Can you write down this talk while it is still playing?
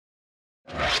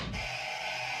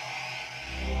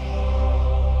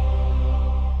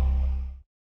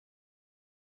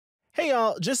Hey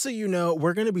y'all, just so you know,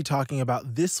 we're going to be talking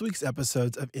about this week's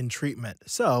episodes of In Treatment,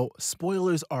 so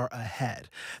spoilers are ahead.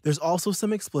 There's also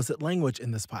some explicit language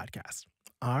in this podcast.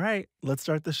 All right, let's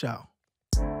start the show.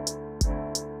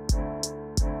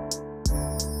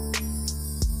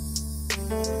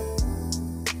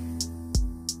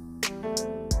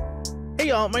 Hey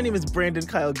y'all, my name is Brandon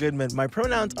Kyle Goodman. My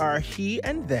pronouns are he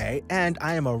and they, and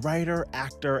I am a writer,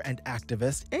 actor, and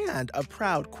activist, and a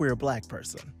proud queer Black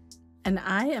person. And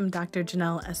I am Dr.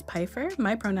 Janelle S. Pfeiffer.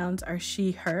 My pronouns are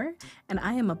she, her, and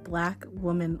I am a Black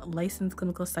woman licensed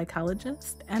clinical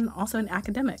psychologist and also an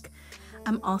academic.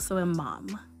 I'm also a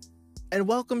mom. And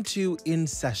welcome to In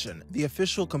Session, the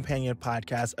official companion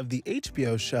podcast of the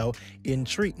HBO show In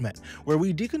Treatment, where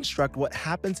we deconstruct what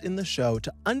happens in the show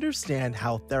to understand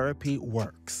how therapy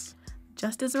works.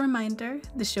 Just as a reminder,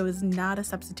 the show is not a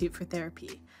substitute for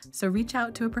therapy, so reach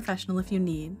out to a professional if you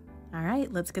need. All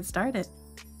right, let's get started.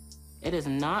 It is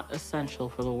not essential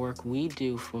for the work we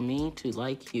do for me to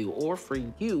like you or for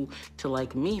you to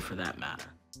like me, for that matter.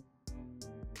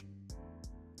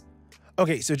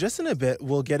 Okay, so just in a bit,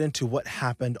 we'll get into what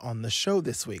happened on the show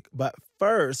this week. But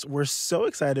first, we're so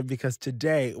excited because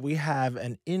today we have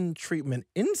an In Treatment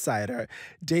insider,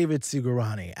 David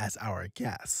Sigurani, as our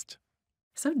guest.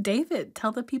 So David,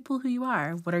 tell the people who you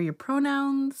are. What are your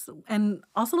pronouns? And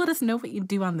also let us know what you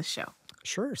do on the show.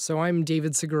 Sure. So I'm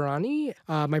David Sigurani.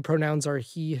 My pronouns are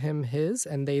he, him, his,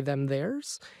 and they, them,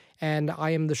 theirs. And I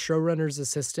am the showrunner's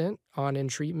assistant on In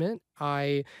Treatment.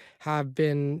 I have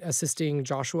been assisting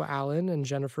Joshua Allen and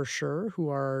Jennifer Schur,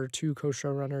 who are two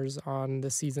co-showrunners on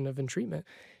this season of In Treatment.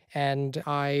 And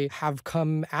I have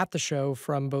come at the show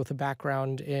from both a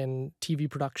background in TV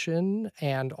production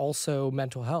and also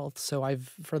mental health. So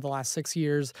I've, for the last 6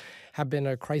 years, have been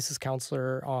a crisis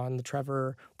counselor on the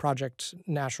Trevor Project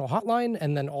National Hotline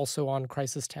and then also on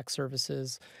crisis tech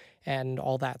services and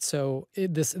all that. So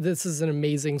this is an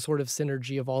amazing sort of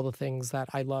synergy of all the things that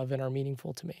I love and are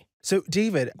meaningful to me. So,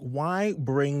 David, why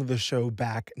bring the show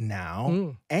back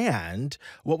now? And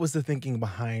what was the thinking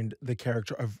behind the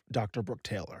character of Dr. Brooke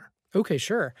Taylor? Okay,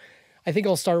 sure. I think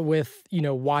I'll start with,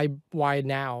 why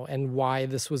now and why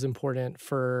this was important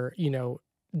for,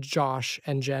 Josh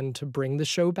and Jen to bring the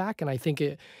show back. And I think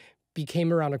it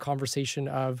became around a conversation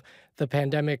of the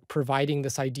pandemic providing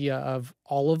this idea of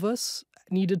all of us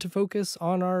needed to focus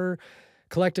on our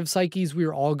collective psyches. We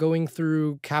were all going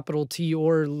through capital T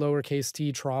or lowercase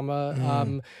t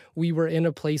trauma. We were in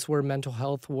a place where mental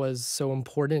health was so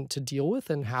important to deal with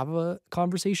and have a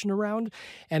conversation around.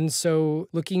 And so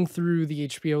looking through the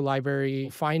HBO library,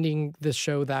 finding this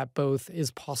show that both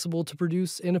is possible to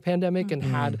produce in a pandemic and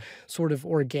had sort of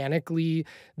organically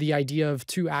the idea of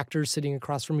two actors sitting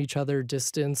across from each other,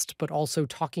 distanced, but also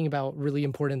talking about really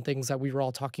important things that we were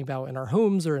all talking about in our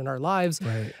homes or in our lives,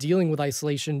 dealing with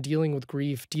isolation, dealing with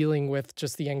grief, dealing with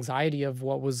just the anxiety of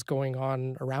what was going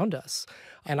on around us.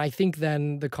 And I think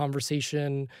then the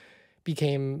conversation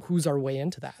became, who's our way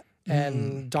into that?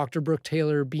 And Dr. Brooke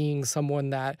Taylor being someone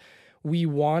that we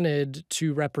wanted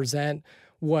to represent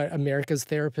what America's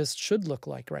therapist should look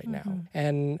like right now.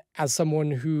 And as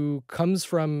someone who comes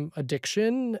from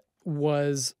addiction,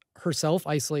 was herself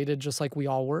isolated just like we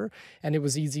all were. And it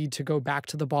was easy to go back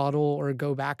to the bottle or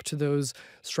go back to those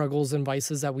struggles and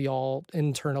vices that we all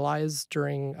internalized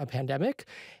during a pandemic.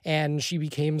 And she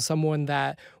became someone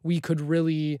that we could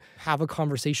really have a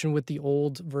conversation with the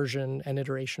old version and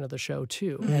iteration of the show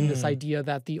too. And this idea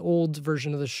that the old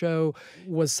version of the show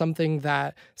was something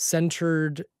that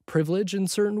centered privilege in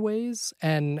certain ways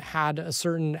and had a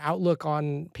certain outlook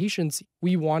on patients.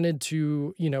 We wanted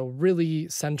to, really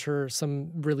center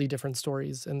some really different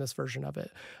stories in this version of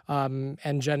it.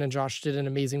 And Jen and Josh did an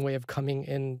amazing way of coming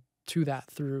into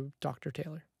that through Dr.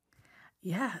 Taylor.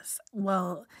 Yes.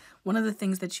 Well, one of the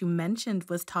things that you mentioned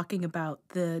was talking about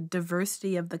the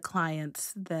diversity of the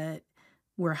clients that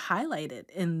were highlighted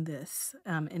in this,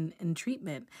 in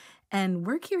treatment. And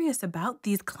we're curious about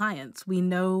these clients. We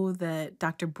know that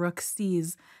Dr. Brooke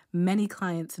sees many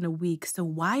clients in a week. So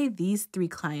why these three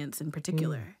clients in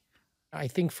particular? I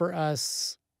think for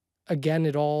us, again,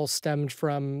 it all stemmed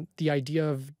from the idea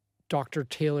of Dr.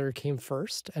 Taylor came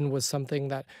first and was something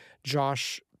that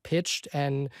Josh pitched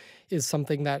and is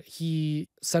something that he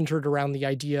centered around the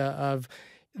idea of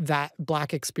that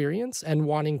Black experience and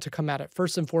wanting to come at it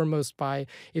first and foremost by,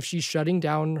 if she's shutting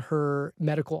down her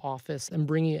medical office and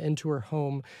bringing it into her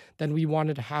home, then we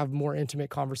wanted to have more intimate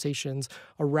conversations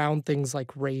around things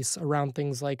like race, around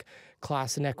things like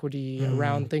class inequity,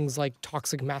 around things like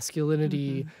toxic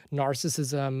masculinity,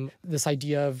 narcissism, this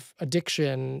idea of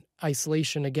addiction,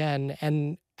 isolation again,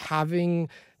 and having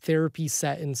therapy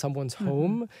set in someone's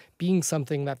home being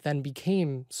something that then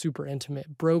became super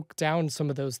intimate, broke down some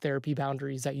of those therapy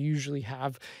boundaries that you usually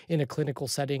have in a clinical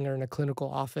setting or in a clinical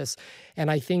office.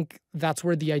 And I think that's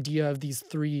where the idea of these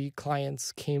 3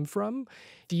 clients came from.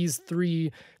 These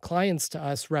 3 clients to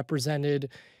us represented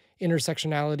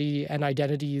intersectionality and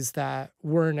identities that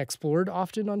weren't explored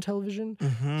often on television.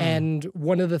 And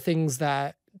one of the things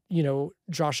that,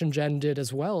 Josh and Jen did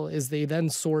as well is they then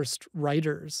sourced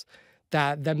writers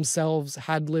that themselves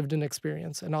had lived an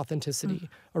experience and authenticity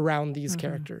around these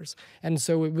characters. And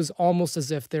so it was almost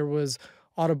as if there was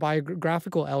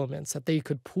autobiographical elements that they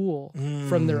could pull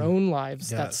from their own lives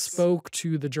that spoke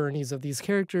to the journeys of these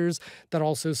characters, that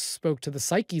also spoke to the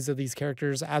psyches of these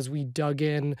characters as we dug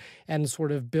in and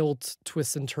sort of built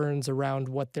twists and turns around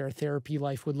what their therapy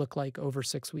life would look like over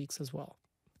 6 weeks as well.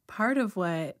 Part of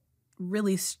what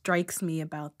really strikes me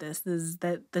about this is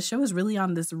that the show is really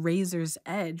on this razor's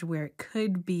edge where it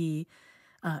could be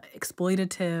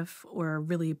exploitative or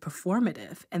really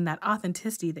performative. And that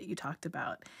authenticity that you talked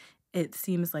about, it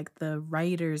seems like the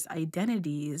writers'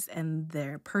 identities and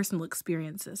their personal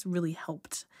experiences really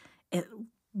helped it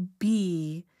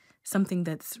be something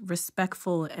that's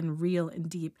respectful and real and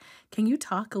deep. Can you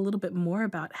talk a little bit more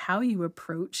about how you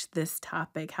approach this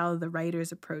topic, how the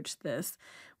writers approach this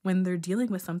when they're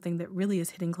dealing with something that really is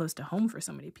hitting close to home for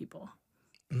so many people?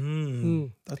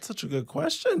 That's such a good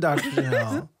question, Dr.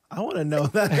 Janelle. I want to know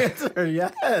that answer.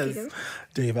 Yes.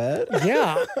 David?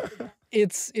 Yeah.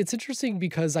 It's interesting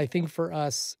because I think for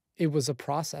us, it was a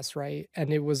process, right?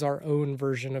 And it was our own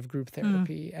version of group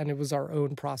therapy. And it was our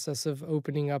own process of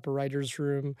opening up a writer's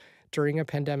room during a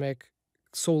pandemic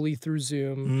solely through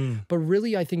Zoom. But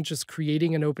really, I think just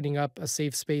creating and opening up a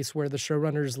safe space where the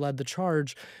showrunners led the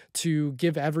charge to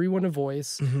give everyone a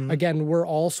voice. Again, we're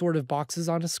all sort of boxes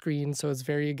on a screen, so it's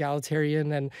very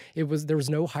egalitarian, and there was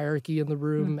no hierarchy in the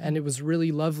room. And it was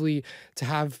really lovely to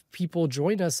have people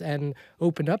join us and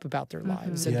open up about their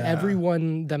lives. And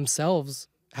everyone themselves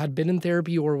had been in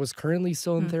therapy or was currently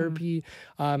still in therapy.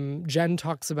 Jen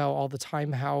talks about all the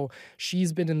time how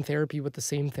she's been in therapy with the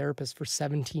same therapist for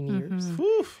 17 years.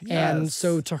 And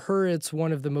so to her, it's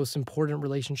one of the most important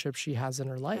relationships she has in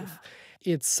her life.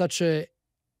 It's such a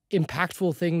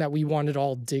impactful thing that we wanted to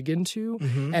all dig into,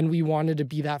 and we wanted to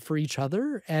be that for each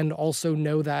other, and also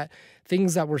know that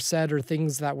things that were said or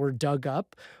things that were dug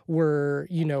up were,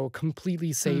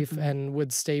 completely safe and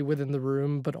would stay within the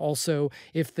room. But also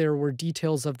if there were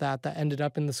details of that ended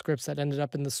up in the scripts, that ended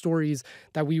up in the stories,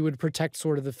 that we would protect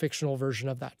sort of the fictional version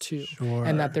of that too.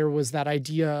 And that there was that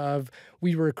idea of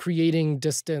we were creating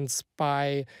distance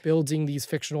by building these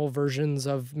fictional versions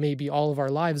of maybe all of our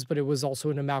lives, but it was also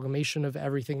an amalgamation of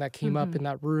everything that came up in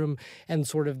that room, and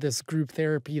sort of this group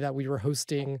therapy that we were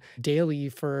hosting daily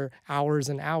for hours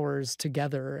and hours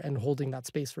together and holding that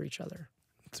space for each other.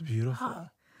 It's beautiful.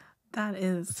 That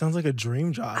is. It sounds like a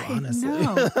dream job, honestly.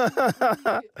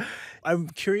 I'm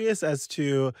curious as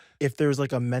to if there's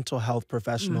like a mental health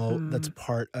professional that's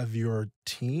part of your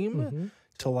team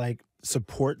to like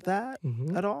support that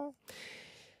at all?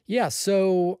 Yeah,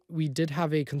 so we did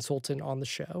have a consultant on the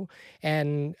show,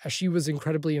 and she was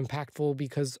incredibly impactful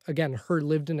because, again, her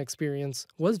lived-in experience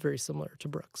was very similar to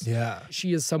Brooke's. Yeah.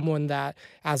 She is someone that,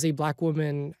 as a Black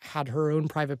woman, had her own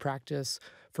private practice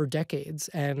for decades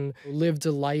and lived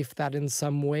a life that in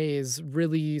some ways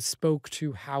really spoke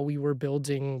to how we were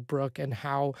building Brooke and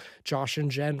how Josh and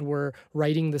Jen were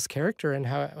writing this character and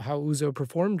how Uzo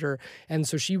performed her. And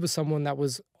so she was someone that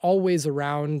was always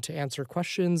around to answer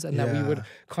questions and that we would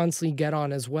constantly get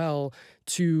on as well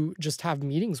to just have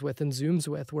meetings with and Zooms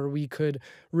with, where we could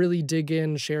really dig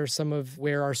in, share some of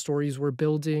where our stories were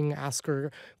building, ask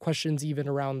her questions even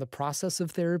around the process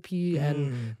of therapy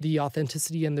and the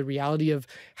authenticity and the reality of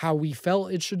how we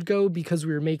felt it should go because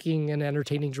we were making an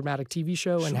entertaining dramatic TV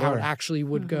show and how it actually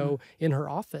would go in her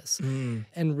office.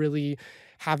 And really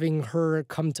having her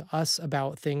come to us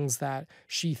about things that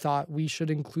she thought we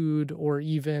should include, or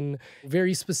even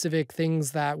very specific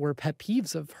things that were pet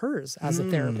peeves of hers as a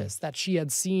therapist that she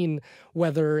had seen,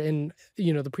 whether in,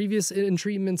 the previous in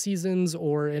treatment seasons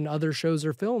or in other shows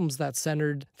or films that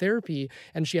centered therapy.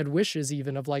 And she had wishes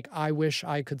even of like, I wish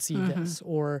I could see this,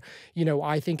 or,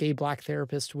 I think a Black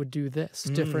therapist would do this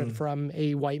different from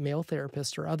a white male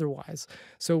therapist or otherwise.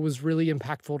 So it was really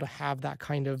impactful to have that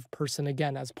kind of person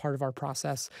again as part of our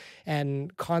process,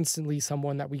 and constantly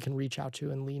someone that we can reach out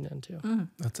to and lean into.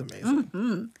 That's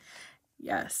amazing.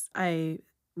 Yes, I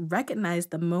recognize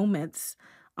the moments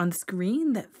on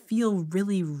screen that feel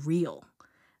really real.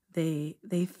 They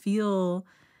feel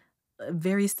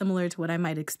very similar to what I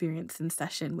might experience in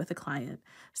session with a client.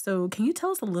 So can you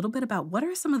tell us a little bit about what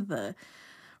are some of the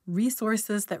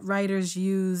resources that writers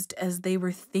used as they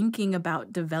were thinking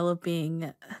about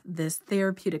developing this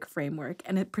therapeutic framework,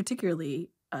 and particularly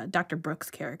Dr. Brooks'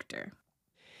 character.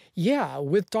 Yeah,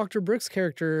 with Dr. Brooks'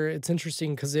 character, it's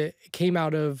interesting because it came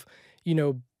out of,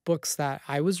 books that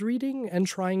I was reading and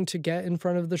trying to get in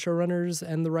front of the showrunners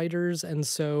and the writers. And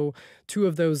so two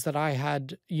of those that I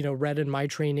had, read in my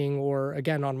training or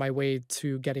again on my way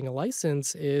to getting a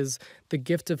license is The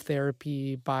Gift of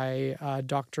Therapy by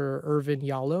Dr. Irvin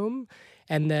Yalom.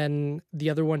 And then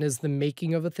the other one is The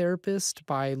Making of a Therapist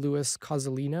by Louis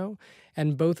Cozolino.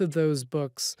 And both of those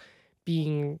books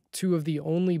being two of the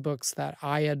only books that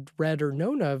I had read or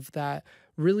known of that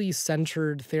really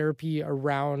centered therapy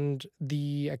around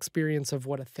the experience of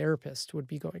what a therapist would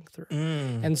be going through.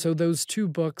 And so those two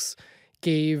books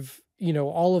gave,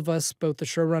 all of us, both the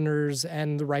showrunners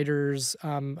and the writers,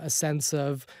 a sense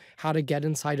of how to get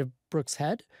inside of Brooke's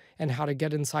head and how to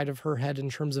get inside of her head in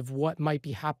terms of what might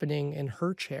be happening in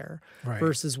her chair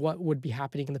versus what would be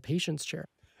happening in the patient's chair.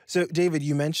 So, David,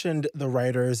 you mentioned the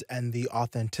writers and the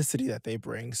authenticity that they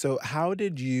bring. So how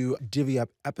did you divvy up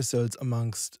episodes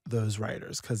amongst those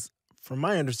writers? Because from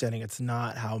my understanding, it's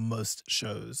not how most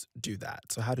shows do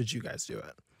that. So how did you guys do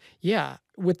it? Yeah.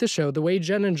 With the show, the way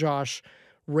Jen and Josh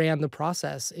ran the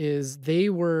process is they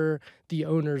were the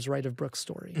owners, right, of Brooke's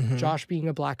story. Josh being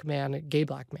a black man, gay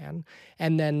black man,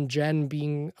 and then Jen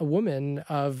being a woman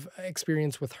of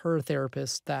experience with her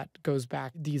therapist that goes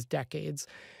back these decades.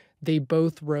 They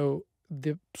both wrote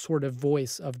the sort of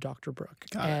voice of Dr. Brooke.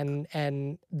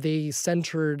 And they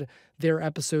centered their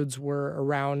episodes were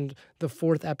around the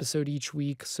fourth episode each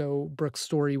week. So Brooke's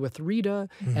story with Rita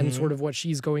and sort of what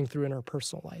she's going through in her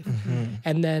personal life.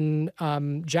 And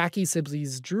then Jackie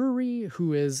Sibley's Drury,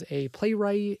 who is a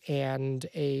playwright and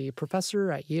a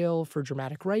professor at Yale for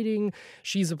dramatic writing.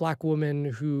 She's a black woman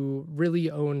who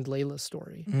really owned Layla's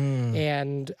story.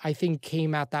 And I think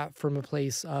came at that from a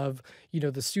place of,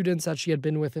 the students that she had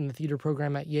been with in the theater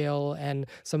program at Yale and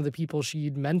some of the people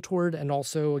she'd mentored, and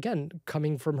also, again,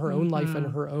 coming from her own life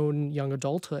and her own young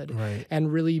adulthood,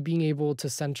 and really being able to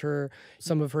center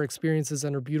some of her experiences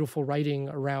and her beautiful writing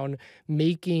around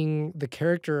making the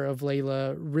character of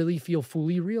Layla really feel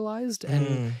fully realized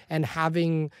and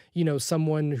having,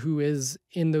 someone who is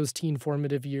in those teen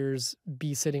formative years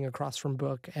be sitting across from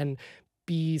Brooke and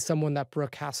be someone that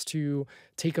Brooke has to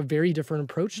take a very different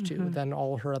approach to than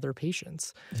all her other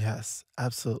patients. Yes,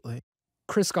 absolutely.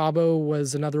 Chris Gabo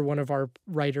was another one of our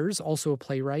writers, also a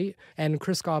playwright. And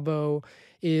Chris Gabo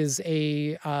is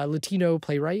a Latino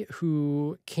playwright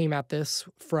who came at this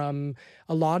from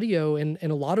Eladio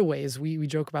in a lot of ways. We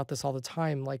joke about this all the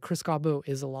time. Like, Chris Gabo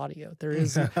is Eladio.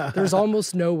 There's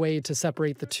almost no way to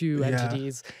separate the two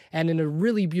entities. And in a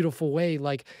really beautiful way,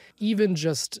 like even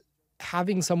just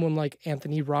having someone like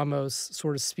Anthony Ramos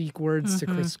sort of speak words to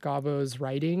Chris Gabo's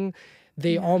writing,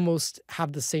 they almost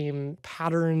have the same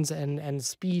patterns and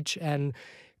speech. And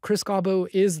Chris Gabo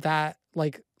is that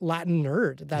like Latin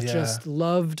nerd that just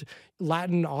loved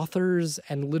Latin authors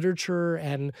and literature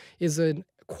and is a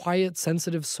quiet,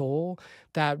 sensitive soul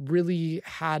that really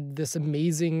had this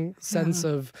amazing sense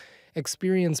of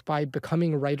experience by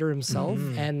becoming a writer himself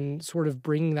and sort of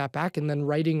bringing that back. And then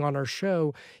writing on our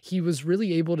show, he was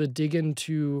really able to dig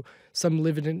into some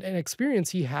lived an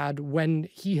experience he had when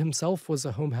he himself was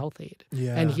a home health aide.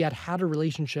 And he had a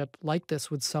relationship like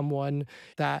this with someone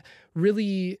that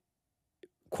really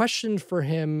questioned for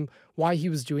him why he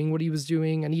was doing what he was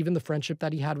doing, and even the friendship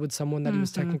that he had with someone that he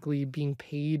was technically being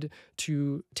paid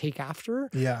to take after.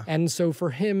 And so for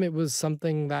him, it was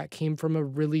something that came from a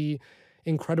really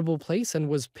incredible place and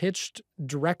was pitched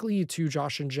directly to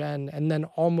Josh and Jen, and then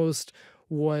almost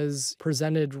was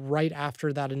presented right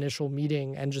after that initial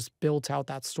meeting and just built out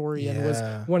that story and was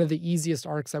one of the easiest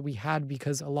arcs that we had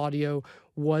because Eladio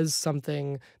was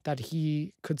something that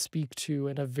he could speak to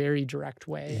in a very direct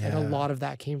way. And a lot of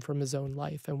that came from his own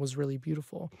life and was really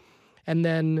beautiful. And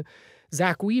then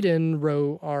Zach Whedon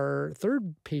wrote our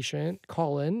third patient,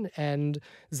 Colin, and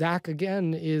Zach,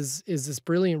 again, is this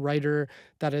brilliant writer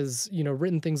that has,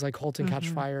 written things like Halt and Catch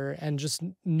Fire and just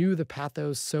knew the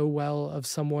pathos so well of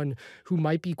someone who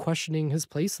might be questioning his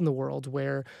place in the world,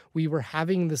 where we were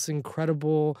having this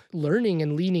incredible learning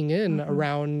and leaning in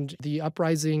around the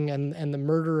uprising and the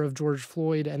murder of George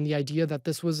Floyd, and the idea that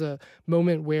this was a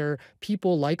moment where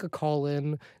people like a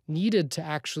Colin needed to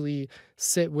actually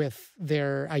sit with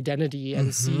their identity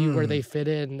and see where they fit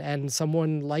in. And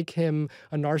someone like him,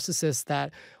 a narcissist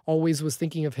that always was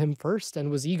thinking of him first and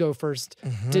was ego first,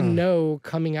 didn't know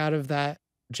coming out of that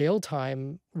jail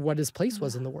time what his place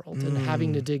was in the world and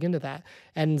having to dig into that.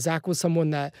 And Zach was someone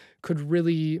that could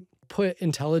really put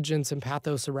intelligence and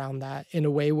pathos around that in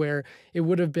a way where it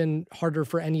would have been harder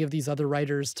for any of these other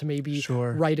writers to maybe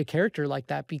write a character like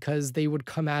that, because they would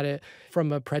come at it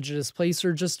from a prejudiced place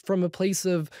or just from a place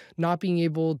of not being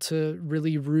able to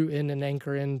really root in and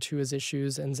anchor into his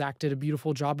issues. And Zach did a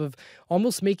beautiful job of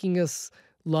almost making us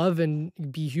love and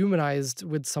be humanized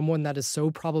with someone that is so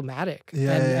problematic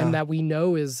and that we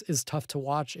know is tough to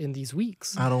watch in these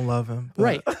weeks. I don't love him. But.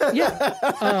 Right.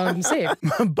 Yeah. Same.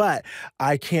 But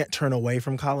I can't turn away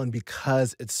from Colin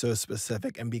because it's so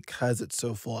specific and because it's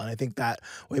so full. And I think that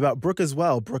way about Brooke as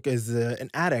well. Brooke is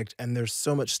an addict, and there's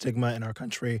so much stigma in our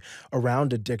country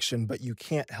around addiction, but you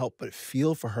can't help but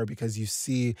feel for her because you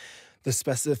see the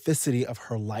specificity of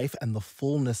her life and the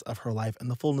fullness of her life and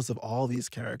the fullness of all these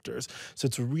characters. So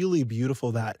it's really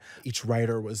beautiful that each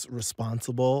writer was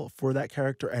responsible for that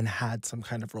character and had some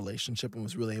kind of relationship and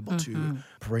was really able to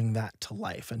bring that to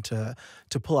life and to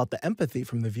pull out the empathy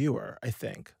from the viewer, I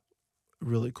think.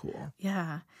 Really cool.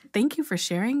 Yeah. Thank you for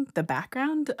sharing the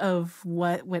background of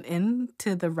what went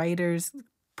into the writer's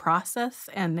process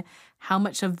and how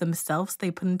much of themselves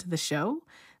they put into the show.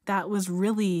 That was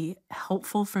really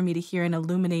helpful for me to hear and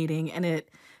illuminating, and it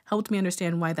helped me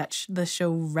understand why the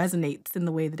show resonates in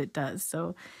the way that it does.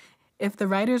 So if the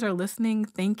writers are listening,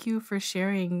 thank you for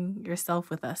sharing yourself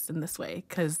with us in this way,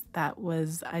 because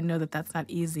I know that that's not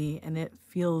easy, and it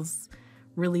feels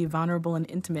really vulnerable and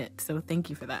intimate. So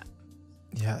thank you for that.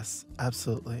 Yes,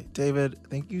 absolutely. David,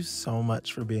 thank you so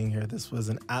much for being here. This was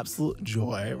an absolute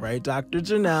joy, right, Dr.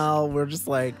 Janelle? We're just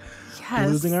like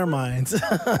losing our minds.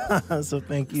 So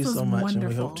thank you so much. Wonderful. And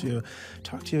we hope to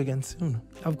talk to you again soon.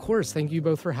 Of course. Thank you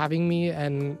both for having me.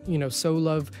 And, so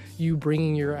love you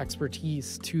bringing your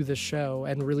expertise to the show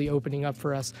and really opening up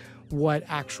for us what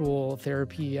actual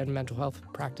therapy and mental health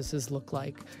practices look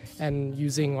like. And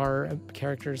using our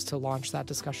characters to launch that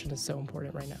discussion is so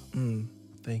important right now.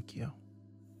 Thank you.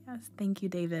 Yes, thank you,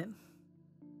 David.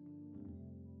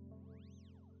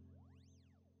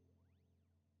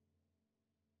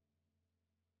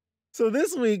 So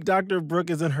this week, Dr. Brooke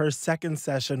is in her second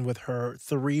session with her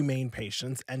 3 main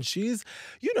patients, and she's,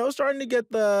 starting to get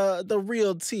the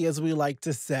real tea, as we like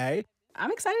to say.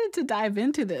 I'm excited to dive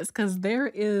into this because there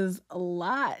is a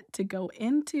lot to go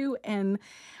into, and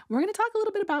we're going to talk a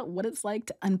little bit about what it's like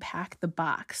to unpack the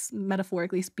box,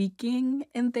 metaphorically speaking,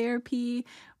 in therapy,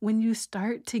 when you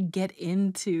start to get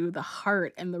into the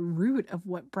heart and the root of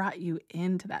what brought you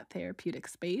into that therapeutic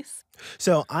space.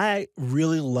 So I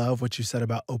really love what you said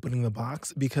about opening the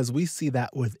box, because we see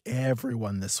that with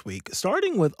everyone this week,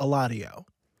 starting with Eladio.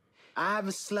 I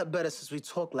haven't slept better since we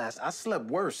talked last. I slept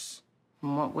worse.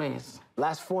 In what ways?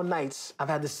 Last 4 nights, I've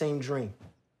had the same dream.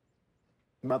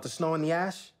 About the snow and the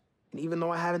ash. And even though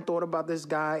I haven't thought about this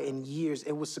guy in years,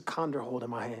 it was Sikander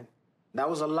holding my hand. That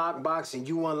was a locked box and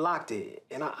you unlocked it.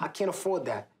 And I can't afford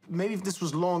that. Maybe if this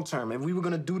was long term, if we were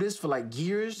gonna do this for like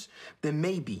years, then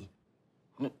maybe.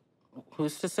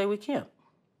 Who's to say we can't?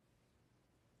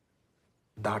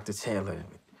 Dr. Taylor,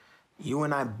 you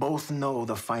and I both know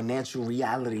the financial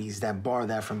realities that bar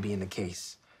that from being the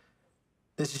case.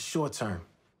 This is short term.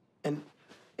 And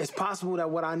it's possible that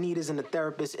what I need isn't a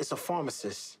therapist, it's a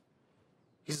pharmacist.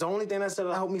 Because the only thing that's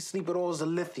gonna help me sleep at all is the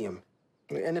lithium.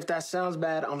 And if that sounds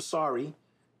bad, I'm sorry,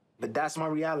 but that's my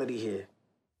reality here.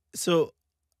 So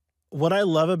what I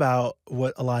love about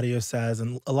what Eladio says,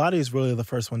 and Eladio is really the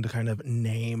first one to kind of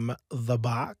name the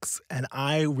box, and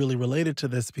I really related to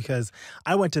this because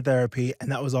I went to therapy and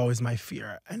that was always my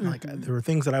fear. And like there were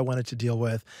things that I wanted to deal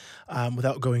with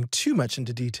without going too much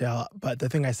into detail. But the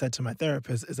thing I said to my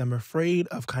therapist is I'm afraid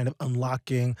of kind of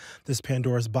unlocking this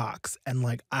Pandora's box, and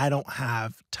like I don't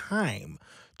have time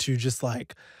to just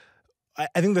like,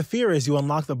 I think the fear is you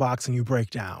unlock the box and you break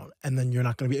down, and then you're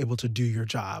not going to be able to do your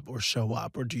job or show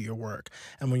up or do your work.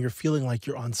 And when you're feeling like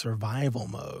you're on survival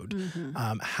mode,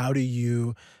 how do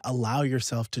you allow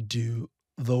yourself to do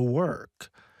the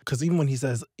work? Because even when he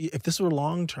says, if this were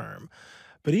long term,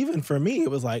 but even for me,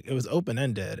 it was like, it was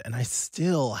open-ended. And I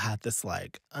still had this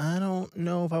like, I don't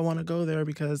know if I want to go there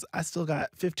because I still got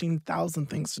 15,000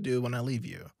 things to do when I leave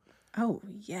you. Oh,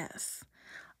 yes.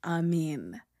 I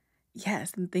mean,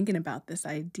 yes, and thinking about this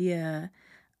idea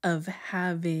of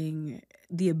having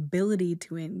the ability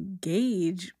to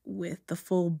engage with the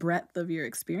full breadth of your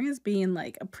experience being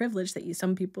like a privilege that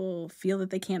some people feel that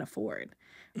they can't afford,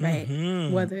 right?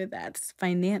 Whether that's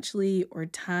financially or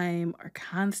time or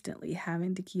constantly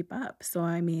having to keep up. So,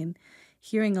 I mean,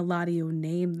 hearing Eladio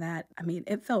name that, I mean,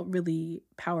 it felt really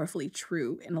powerfully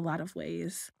true in a lot of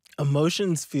ways.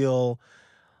 Emotions feel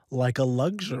like a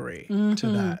luxury to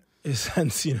that.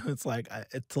 Since, it's like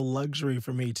it's a luxury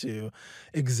for me to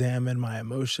examine my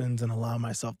emotions and allow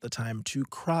myself the time to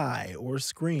cry or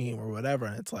scream or whatever.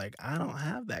 And it's like, I don't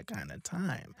have that kind of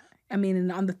time. I mean,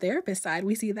 and on the therapist side,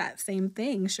 we see that same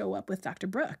thing show up with Dr.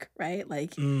 Brooke, right?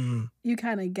 Like, you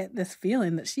kind of get this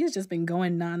feeling that she's just been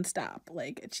going nonstop,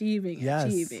 like achieving,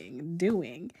 Yes.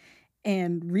 doing.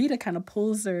 And Rita kind of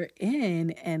pulls her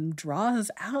in and draws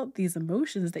out these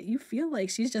emotions that you feel like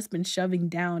she's just been shoving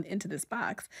down into this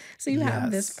box. So you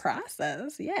have this Yes.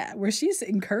 process, where she's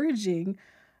encouraging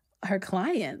her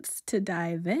clients to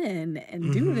dive in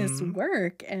and do this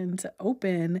work and to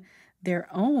open their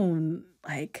own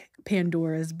like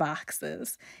Pandora's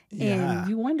boxes. Yeah. And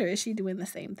you wonder, is she doing the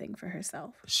same thing for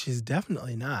herself? She's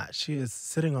definitely not. She is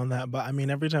sitting on that. But I mean,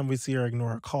 every time we see her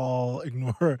ignore a call,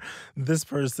 ignore this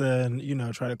person,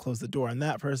 try to close the door on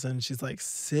that person, she's like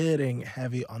sitting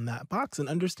heavy on that box. And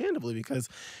understandably, because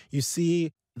you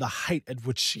see the height at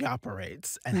which she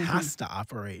operates and has to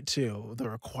operate too, the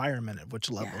requirement at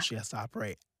which level she has to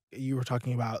operate. You were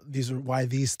talking about why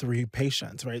these 3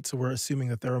 patients, right? So we're assuming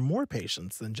that there are more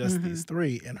patients than just these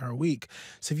 3 in her week.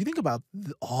 So if you think about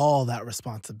all that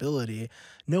responsibility,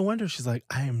 no wonder she's like,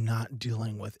 I am not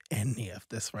dealing with any of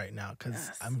this right now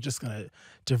because I'm just going to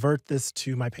divert this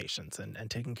to my patients and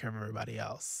taking care of everybody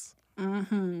else.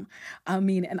 I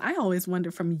mean, and I always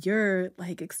wonder from your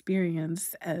like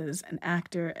experience as an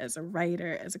actor, as a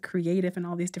writer, as a creative and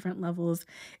all these different levels,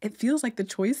 it feels like the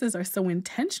choices are so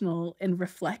intentional in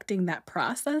reflecting that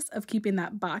process of keeping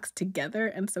that box together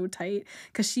and so tight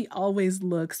because she always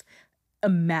looks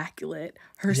immaculate.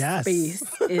 Her Yes.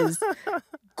 space is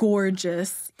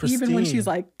gorgeous. Even when she's Pristine.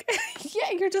 like,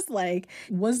 you're just like,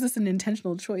 was this an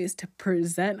intentional choice to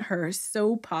present her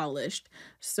so polished,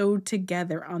 so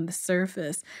together on the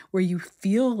surface where you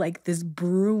feel like this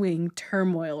brewing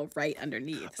turmoil right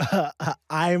underneath?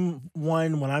 I'm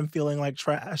one, when I'm feeling like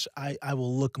trash, I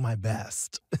will look my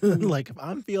best. Like if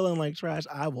I'm feeling like trash,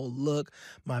 I will look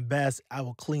my best. I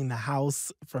will clean the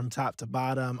house from top to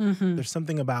bottom. There's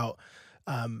something about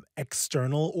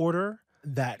external order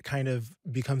that kind of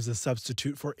becomes a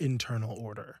substitute for internal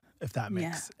order, if that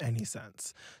makes any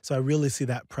sense. So I really see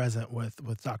that present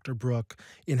with Dr. Brooke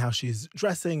in how she's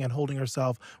dressing and holding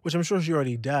herself, which I'm sure she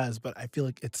already does, but I feel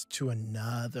like it's to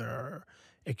another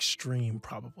extreme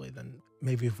probably than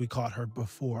maybe if we caught her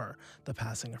before the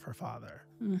passing of her father.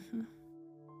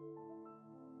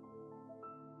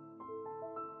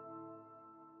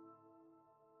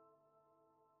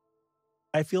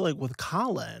 I feel like with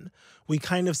Colin, we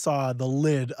kind of saw the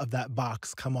lid of that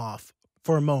box come off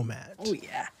for a moment. Oh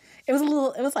yeah. It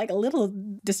was like a little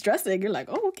distressing. You're like,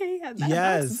 oh, okay, that box is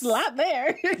Yes. a lot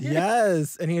there.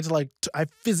 Yes. And he had to I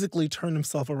physically turn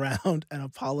himself around and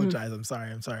apologize. I'm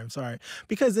sorry.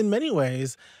 Because in many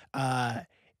ways, I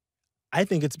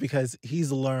think it's because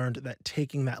he's learned that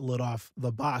taking that lid off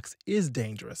the box is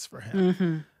dangerous for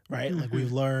him. Right? Like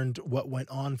we've learned what went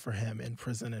on for him in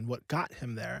prison and what got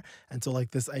him there. And so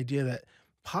like this idea that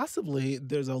possibly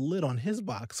there's a lid on his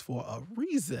box for a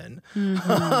reason.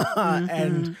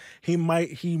 And he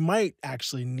might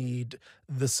actually need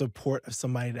the support of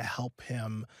somebody to help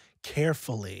him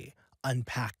carefully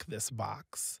unpack this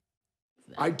box.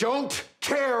 I don't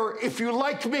care if you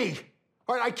like me.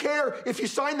 All right, I care if you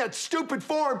sign that stupid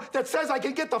form that says I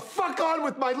can get the fuck on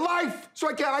with my life so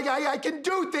I can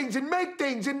do things and make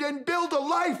things and build a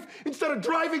life instead of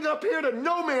driving up here to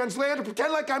no man's land to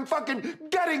pretend like I'm fucking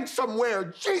getting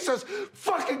somewhere. Jesus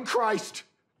fucking Christ.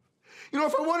 You know,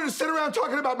 if I wanted to sit around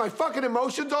talking about my fucking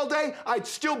emotions all day, I'd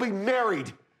still be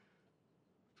married.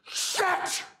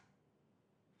 Shit!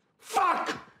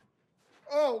 Fuck!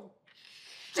 Oh,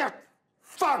 shit!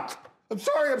 Fuck! I'm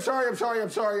sorry.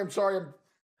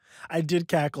 I did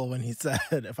cackle when he said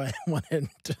if I wanted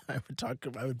to,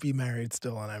 I would be married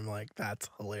still. And I'm like, that's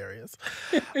hilarious.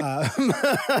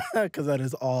 Because that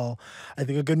is all I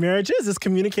think a good marriage is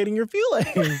communicating your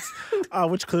feelings,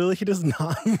 which clearly he does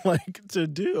not like to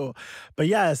do. But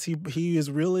yes, he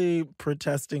is really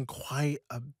protesting quite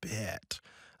a bit,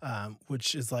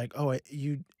 which is like, oh,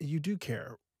 you do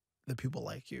care that people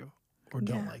like you or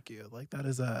don't like you. Like that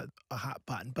is a hot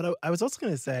button. But I was also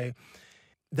going to say,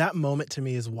 that moment to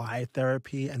me is why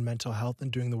therapy and mental health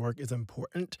and doing the work is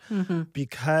important,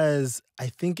 because I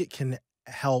think it can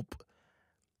help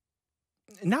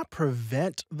not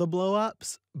prevent the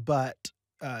blow-ups, but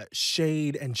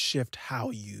shade and shift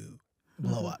how you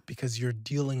blow up, because you're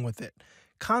dealing with it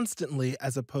constantly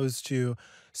as opposed to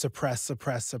suppress,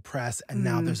 and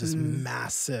now there's this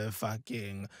massive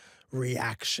fucking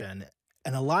reaction.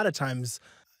 And a lot of times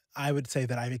I would say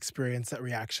that I've experienced that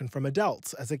reaction from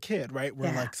adults as a kid, right?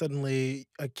 Where Yeah. like suddenly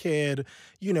a kid,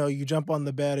 you jump on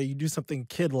the bed or you do something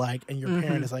kid-like and your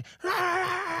parent is like,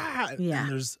 ah! Yeah.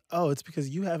 And it's because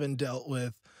you haven't dealt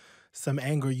with some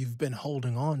anger you've been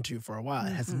holding on to for a while.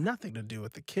 It has nothing to do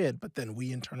with the kid, but then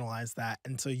we internalize that.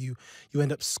 And so you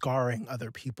end up scarring other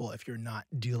people if you're not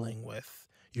dealing with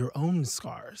your own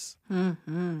scars.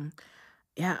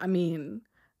 Yeah, I mean,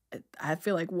 I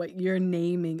feel like what you're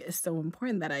naming is so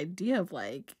important. That idea of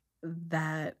like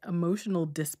that emotional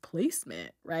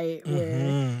displacement, right?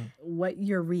 Where what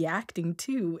you're reacting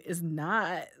to is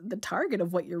not the target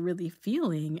of what you're really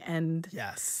feeling. And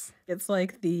Yes. it's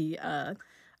like the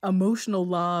emotional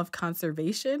law of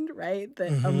conservation, right?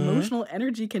 That emotional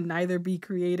energy can neither be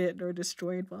created nor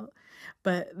destroyed.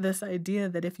 But this idea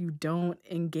that if you don't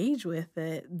engage with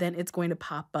it, then it's going to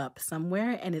pop up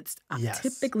somewhere and it's Yes.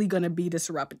 typically going to be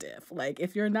disruptive. Like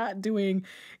if you're not doing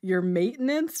your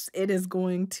maintenance, it is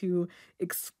going to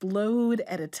explode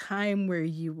at a time where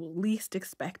you least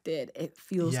expect it. It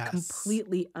feels Yes.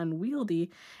 completely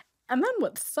unwieldy. And then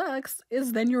what sucks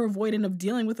is then you're avoidant of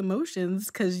dealing with emotions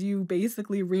because you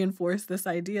basically reinforce this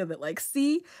idea that like,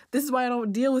 see, this is why I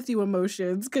don't deal with you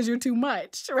emotions because you're too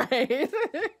much, right?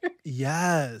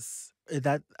 Yes.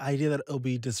 That idea that it'll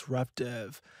be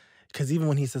disruptive. Because even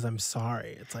when he says, I'm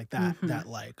sorry, it's like that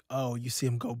like, oh, you see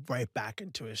him go right back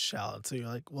into his shell. And so you're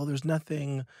like, well, there's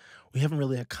nothing we haven't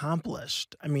really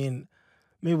accomplished. I mean,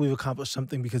 maybe we've accomplished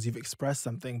something because you've expressed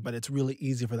something, but it's really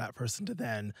easy for that person to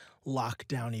then lock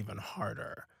down even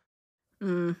harder.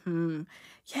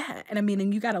 Yeah. And I mean,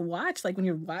 and you got to watch, like when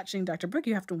you're watching Dr. Brooke,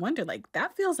 you have to wonder, like,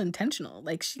 that feels intentional.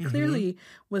 Like she clearly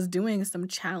was doing some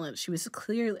challenge.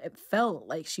 It felt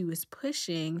like she was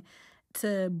pushing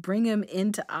to bring him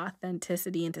into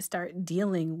authenticity and to start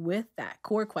dealing with that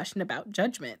core question about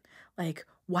judgment. Like,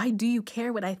 why do you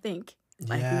care what I think?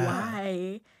 Like, Yeah.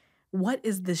 why? What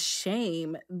is the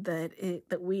shame that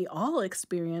we all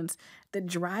experience that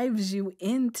drives you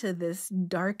into this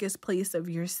darkest place of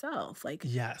yourself? Like,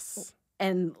 Yes.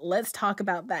 and let's talk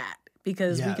about that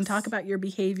because we can talk Yes. about your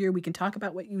behavior, we can talk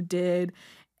about what you did,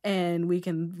 and we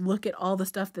can look at all the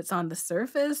stuff that's on the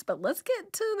surface, but let's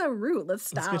get to the root. Let's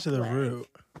stop. Let's get to the root.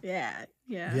 Yeah.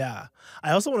 Yeah.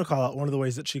 I also want to call out one of the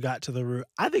ways that she got to the root.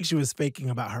 I think she was faking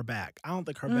about her back. I don't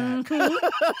think her back.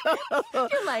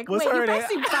 You're like, Was wait, your hurting. back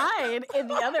seemed fine in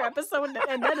the other episode,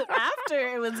 and then after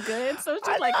it was good. So it's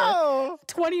I just like a know.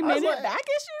 20-minute like, back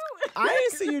issue? I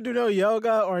ain't see you do no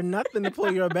yoga or nothing to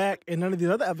pull your back in none of these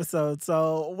other episodes.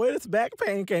 So where this back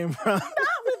pain came from?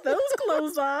 Not with those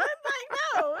clothes on. Like,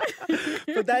 no.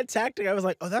 But that tactic, I was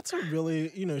like, oh, that's a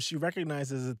really, she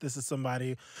recognizes that this is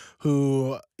somebody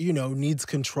who, needs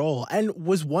control and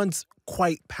was once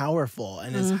quite powerful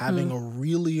and is having a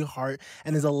really hard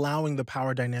and is allowing the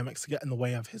power dynamics to get in the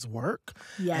way of his work.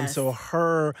 Yes. And so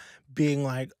her being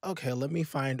like, okay, let me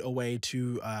find a way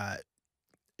to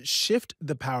shift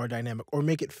the power dynamic or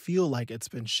make it feel like it's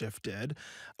been shifted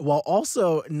while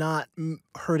also not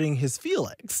hurting his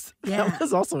feelings. Yeah. That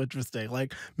was also interesting.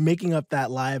 Like making up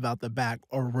that lie about the back,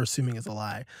 or we're assuming it's a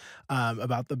lie,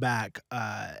 about the back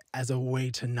as a way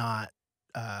to not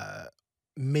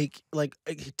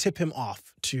tip him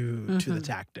off to the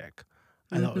tactic.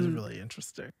 I thought it was really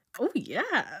interesting. Oh,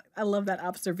 yeah. I love that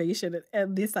observation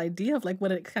and this idea of like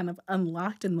what it kind of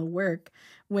unlocked in the work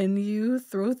when you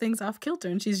throw things off kilter.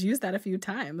 And she's used that a few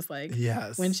times. Like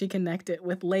Yes. when she connected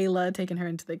with Layla, taking her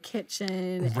into the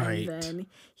kitchen. Right. And then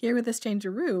here with this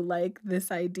changeroo, like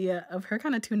this idea of her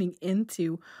kind of tuning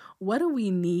into what do we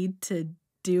need to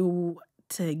do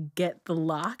to get the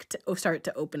lock to start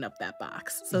to open up that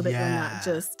box so that we're not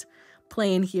just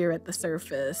playing here at the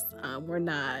surface.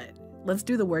 Let's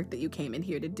do the work that you came in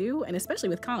here to do. And especially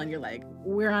with Colin, you're like,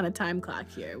 we're on a time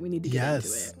clock here. We need to get into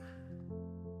it.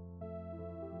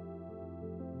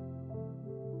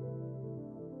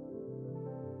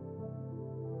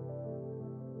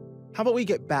 How about we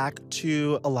get back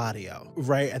to Eladio?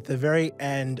 Right at the very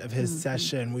end of his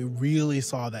session, we really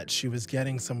saw that she was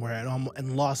getting somewhere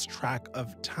and lost track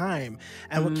of time.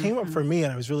 And what came up for me,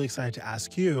 and I was really excited to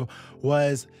ask you,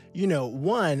 was,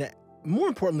 one, more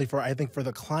importantly I think for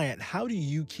the client, how do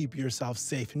you keep yourself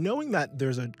safe knowing that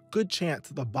there's a good chance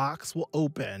the box will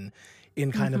open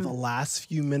in kind of the last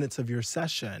few minutes of your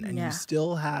session and you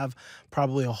still have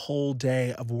probably a whole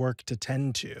day of work to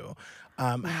tend to?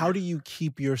 How do you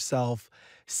keep yourself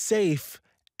safe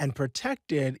and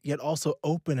protected, yet also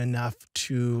open enough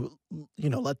to,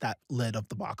 let that lid of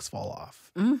the box fall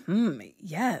off?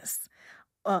 Yes.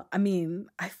 I mean,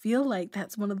 I feel like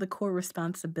that's one of the core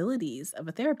responsibilities of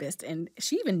a therapist. And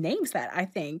she even names that, I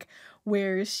think,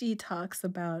 where she talks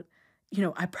about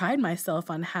I pride myself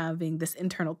on having this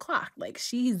internal clock. Like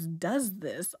she does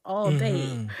this all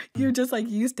day. You're just like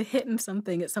used to hitting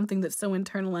something. It's something that's so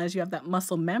internalized. You have that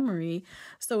muscle memory.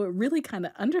 So it really kind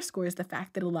of underscores the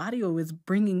fact that Eladio is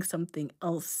bringing something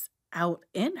else out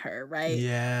in her, right?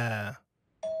 Yeah.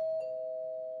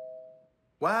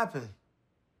 What happened?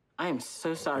 I am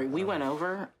so sorry. We went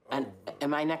over, and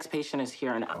my next patient is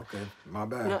here. And Okay, my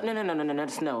bad.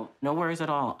 No worries at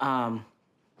all.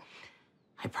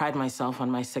 I pride myself on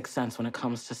my sixth sense when it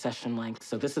comes to session length,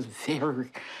 so this is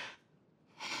very...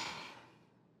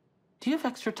 Do you have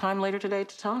extra time later today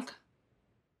to talk?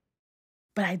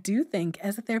 But I do think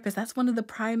as a therapist, that's one of the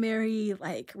primary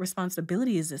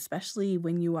responsibilities, especially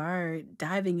when you are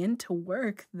diving into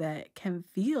work that can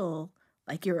feel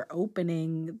like you're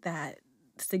opening that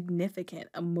significant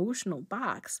emotional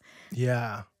box.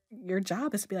 Yeah. Your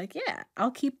job is to be like, yeah,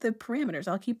 I'll keep the parameters.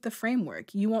 I'll keep the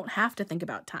framework. You won't have to think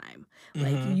about time.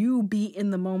 Like you be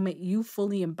in the moment, you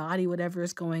fully embody whatever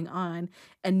is going on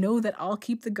and know that I'll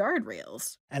keep the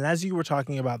guardrails. And as you were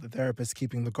talking about the therapist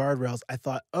keeping the guardrails, I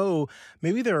thought, oh,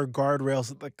 maybe there are guardrails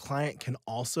that the client can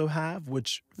also have,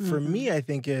 which for me, I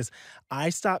think is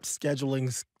I stopped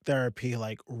scheduling therapy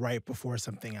like right before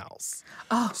something else.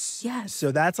 Oh, yes.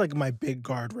 So that's like my big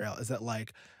guardrail is that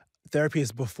like therapy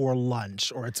is before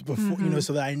lunch or it's before,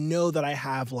 so that I know that I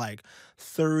have like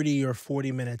 30 or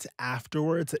 40 minutes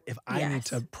afterwards that if I need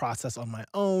to process on my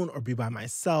own or be by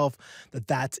myself,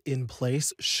 that's in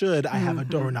place should I have a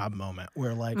doorknob moment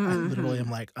where like I literally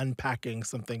am like unpacking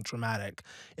something traumatic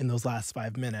in those last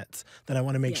 5 minutes. Then I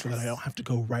want to make sure that I don't have to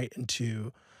go right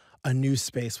into a new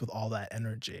space with all that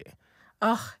energy.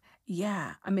 Oh,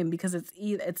 yeah. I mean, because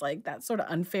it's like that's sort of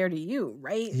unfair to you,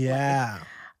 right? Yeah.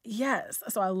 Yes.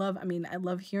 So I love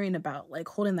hearing about like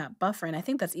holding that buffer. And I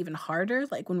think that's even harder,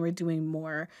 like when we're doing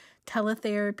more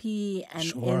teletherapy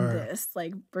and in this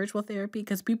like virtual therapy,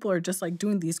 because people are just like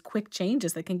doing these quick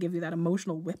changes that can give you that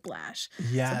emotional whiplash.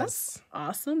 Yes. So that's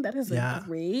awesome. That is a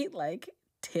great like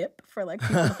tip for like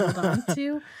people to hold on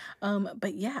to.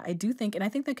 But yeah, I do think, and I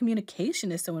think that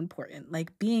communication is so important,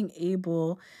 like being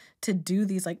able to do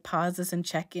these like pauses and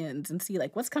check-ins and see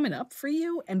like what's coming up for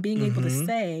you and being able to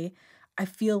say, I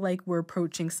feel like we're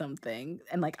approaching something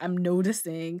and like I'm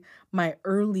noticing my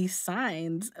early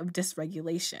signs of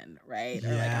dysregulation, right?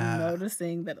 Or like I'm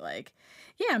noticing that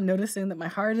I'm noticing that my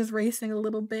heart is racing a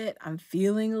little bit. I'm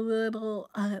feeling a little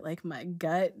like my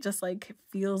gut just like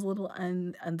feels a little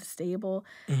unstable.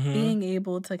 Being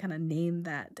able to kind of name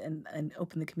that and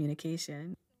open the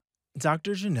communication.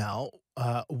 Dr. Janelle,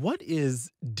 what is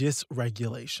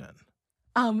dysregulation?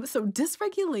 So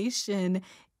dysregulation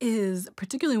is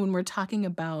particularly when we're talking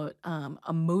about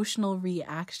emotional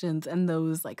reactions and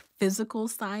those like physical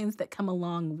signs that come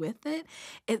along with it.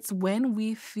 It's when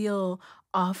we feel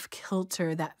off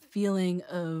kilter, that feeling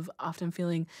of often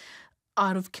feeling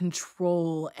out of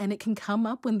control. And it can come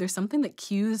up when there's something that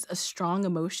cues a strong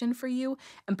emotion for you,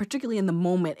 and particularly in the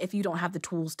moment if you don't have the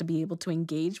tools to be able to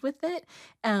engage with it.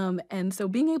 And so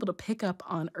being able to pick up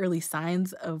on early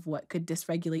signs of what could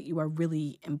dysregulate you are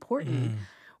really important.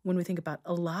 When we think about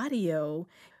Eladio,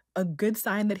 a good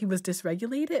sign that he was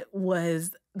dysregulated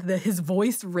was his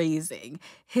voice raising,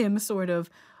 him sort of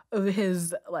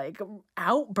his like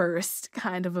outburst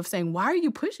kind of saying, why are you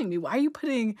pushing me? Why are you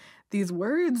putting these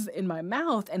words in my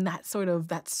mouth? And that sort of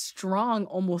that strong,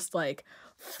 almost like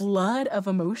flood of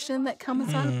emotion that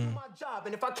comes up. My job,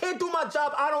 and if I can't do my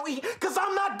job, I don't eat because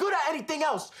I'm not good at anything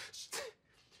else.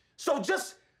 So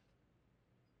just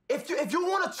if you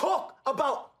want to talk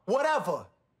about whatever,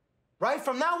 right?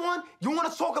 From now on, you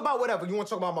want to talk about whatever. You want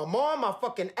to talk about my mom, my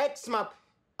fucking ex,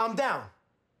 I'm down.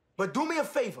 But do me a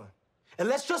favor. And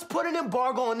let's just put an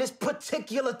embargo on this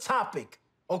particular topic,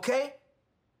 okay?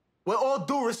 With all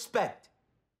due respect.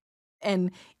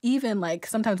 And even like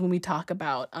sometimes when we talk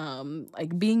about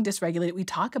like being dysregulated, we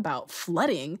talk about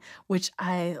flooding, which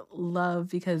I love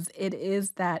because it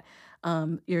is that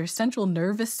your central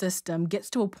nervous system gets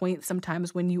to a point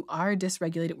sometimes when you are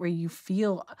dysregulated where you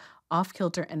feel off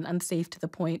kilter and unsafe to the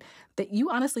point that you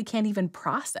honestly can't even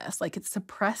process. Like it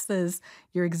suppresses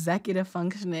your executive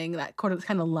functioning, that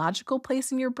kind of logical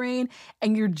place in your brain,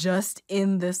 and you're just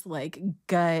in this like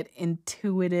gut,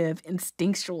 intuitive,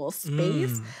 instinctual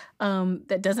space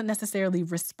that doesn't necessarily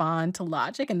respond to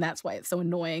logic. And that's why it's so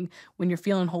annoying when you're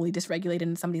feeling wholly dysregulated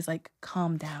and somebody's like,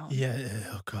 calm down. Yeah,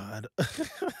 oh God.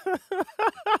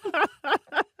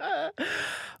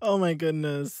 Oh my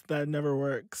goodness, that never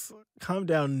works. Calm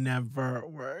down never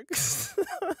works.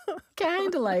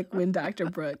 Kind of like when Dr.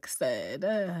 Brooks said,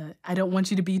 I don't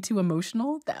want you to be too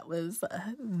emotional. That was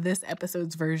this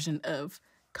episode's version of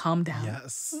calm down.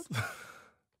 Yes.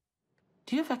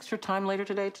 Do you have extra time later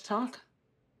today to talk?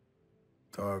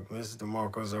 Dog, Mrs.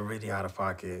 DeMarco's already out of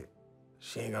pocket.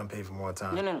 She ain't gonna pay for more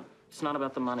time. No. It's not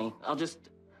about the money. I'll just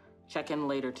check in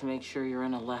later to make sure you're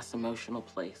in a less emotional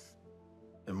place.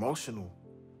 Emotional?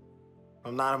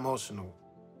 I'm not emotional.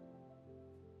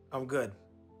 I'm good.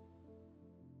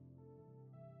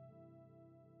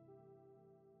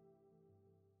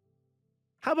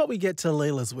 How about we get to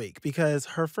Layla's week? Because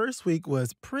her first week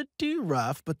was pretty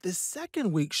rough, but this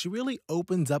second week, she really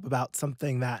opens up about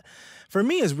something that, for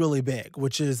me, is really big,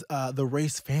 which is the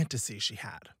race fantasy she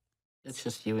had. It's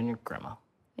just you and your grandma.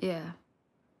 Yeah.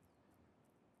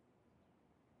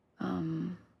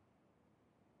 And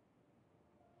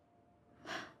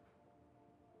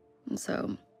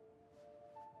so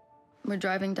we're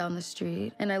driving down the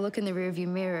street, and I look in the rearview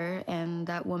mirror, and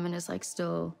that woman is like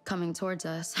still coming towards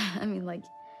us. I mean, like,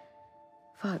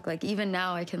 fuck, like even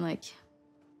now I can like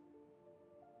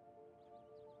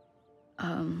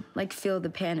feel the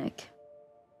panic.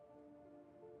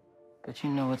 But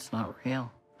you know it's not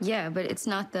real. Yeah, but it's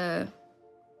not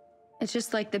it's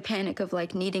just like the panic of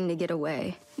like needing to get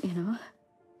away, you know?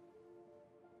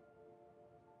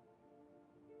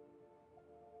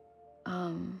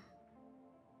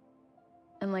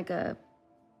 And like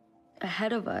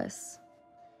ahead of us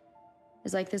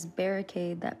is like this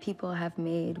barricade that people have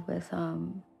made with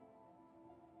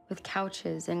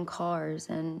couches and cars,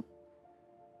 and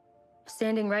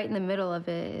standing right in the middle of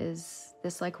it is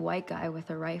this like white guy with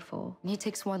a rifle. And he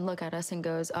takes one look at us and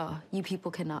goes, "Oh, you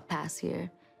people cannot pass here."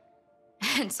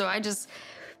 And so I just,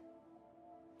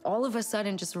 all of a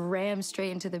sudden, just ram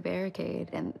straight into the barricade,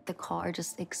 and the car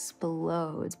just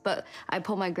explodes. But I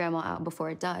pull my grandma out before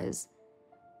it does.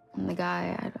 And the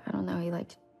guy, I don't know, he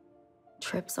like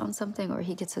trips on something, or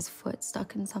he gets his foot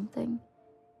stuck in something.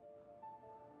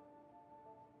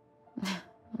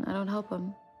 I don't help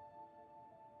him.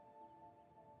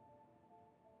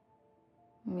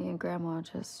 Me and Grandma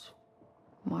just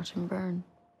watch him burn.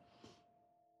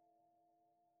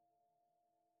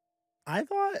 I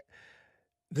thought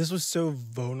this was so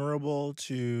vulnerable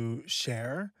to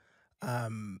share.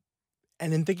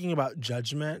 And in thinking about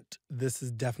judgment, this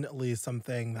is definitely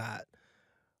something that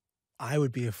I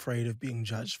would be afraid of being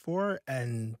judged for.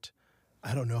 And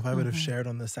I don't know if I would have shared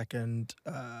on the second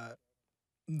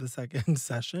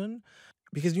session,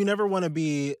 because you never want to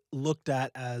be looked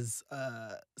at as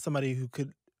somebody who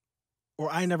could,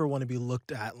 or I never want to be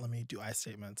looked at, let me do I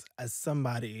statements, as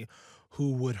somebody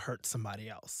who would hurt somebody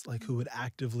else, like who would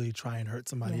actively try and hurt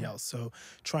somebody else. So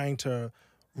trying to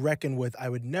reckon with, I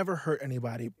would never hurt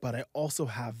anybody, but I also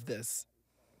have this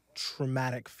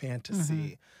traumatic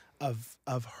fantasy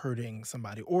of hurting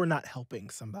somebody or not helping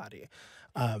somebody,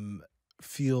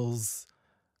 feels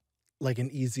like an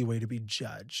easy way to be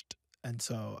judged. And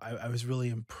so I was really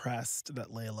impressed that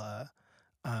Layla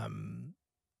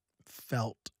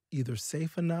felt either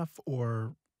safe enough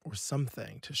or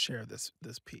something to share this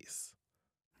piece.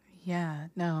 Yeah,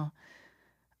 no.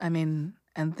 I mean,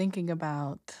 and thinking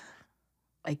about,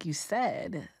 like you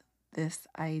said, this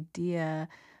idea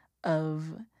of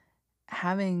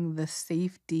having the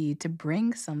safety to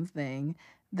bring something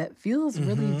that feels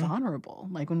really vulnerable.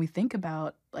 Like when we think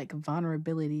about like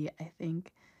vulnerability, I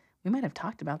think we might have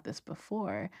talked about this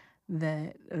before,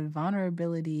 that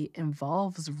vulnerability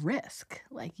involves risk.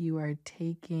 Like you are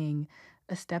taking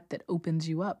a step that opens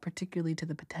you up, particularly to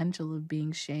the potential of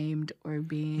being shamed or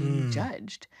being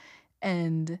judged.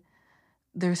 And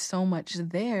there's so much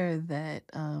there that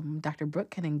Dr.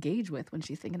 Brooke can engage with when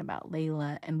she's thinking about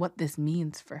Layla and what this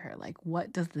means for her. Like,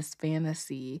 what does this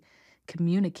fantasy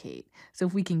communicate? So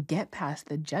if we can get past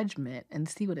the judgment and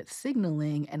see what it's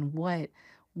signaling and what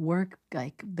work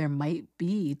like there might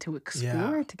be to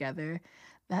explore together,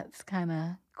 that's kind of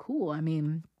cool. I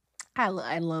mean, I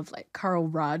love like Carl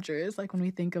Rogers. Like when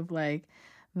we think of like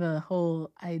the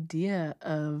whole idea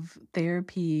of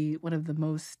therapy, one of the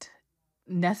most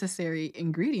necessary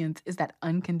ingredients is that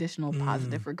unconditional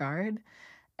positive regard.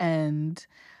 And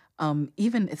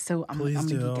even it's so I'm gonna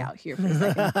geek out here for a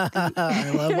second.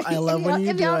 I love when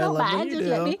you do. I love when you do.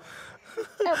 Let me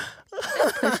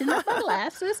pushing up my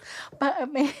glasses. But I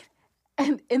mean,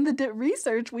 and in the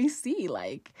research we see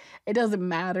like it doesn't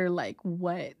matter like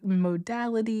what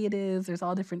modality it is. There's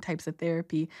all different types of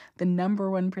therapy. The number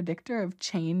one predictor of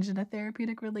change in a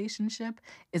therapeutic relationship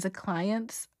is a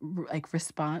client's like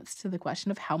response to the question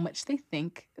of how much they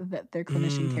think that their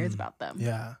clinician cares about them.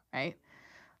 Yeah. Right?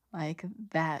 Like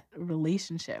that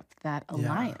relationship, that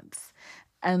alliance.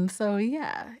 And so,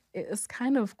 yeah, it's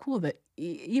kind of cool that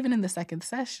even in the second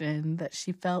session that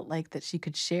she felt like that she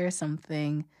could share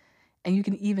something, and you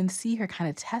can even see her kind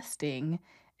of testing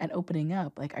and opening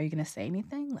up. Like, are you going to say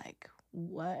anything? Like,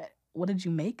 what did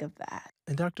you make of that?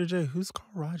 And Dr. J, who's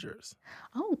Carl Rogers?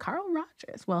 Oh, Carl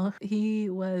Rogers. Well, he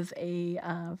was a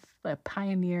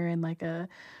pioneer and like a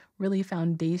really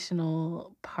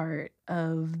foundational part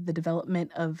of the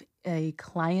development of a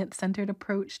client-centered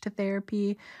approach to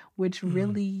therapy, which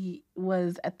really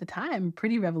was at the time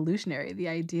pretty revolutionary. The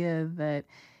idea that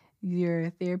your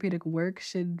therapeutic work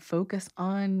should focus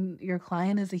on your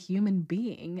client as a human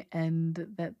being, and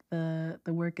that the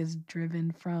work is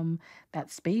driven from that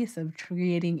space of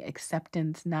creating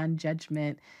acceptance,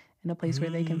 non-judgment, in a place where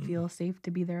they can feel safe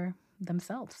to be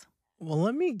themselves. Well,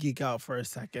 let me geek out for a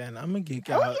second. I'm gonna geek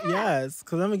Oh, out, yeah. yes,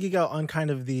 because I'm gonna geek out on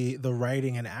kind of the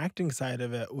writing and acting side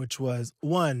of it, which was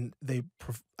one,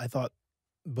 I thought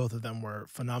both of them were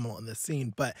phenomenal in this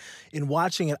scene, but in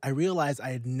watching it, I realized I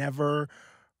had never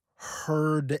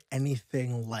heard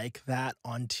anything like that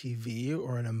on TV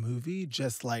or in a movie,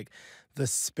 just like the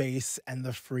space and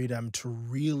the freedom to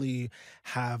really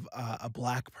have a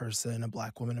Black person, a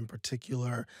Black woman in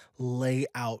particular, lay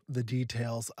out the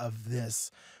details of this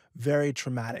very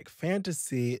traumatic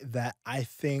fantasy that I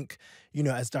think,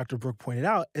 as Dr. Brooke pointed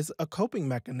out, is a coping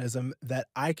mechanism that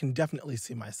I can definitely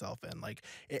see myself in. Like,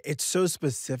 it's so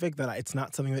specific that it's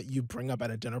not something that you bring up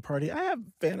at a dinner party. I have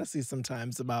fantasies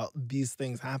sometimes about these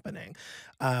things happening.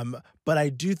 But I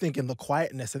do think in the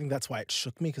quietness, I think that's why it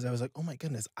shook me, because I was like, oh my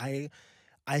goodness, I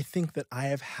think that I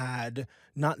have had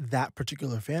not that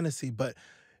particular fantasy, but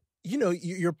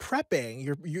you're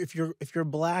prepping. If you're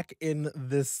Black in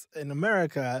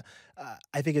America,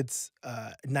 I think it's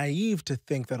naive to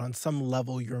think that on some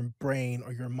level your brain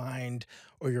or your mind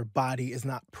or your body is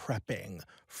not prepping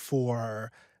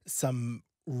for some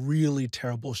really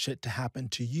terrible shit to happen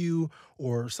to you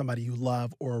or somebody you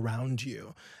love or around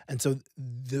you. And so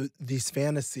these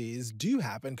fantasies do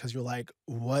happen because you're like,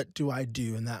 what do I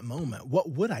do in that moment?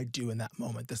 What would I do in that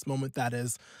moment? This moment that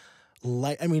is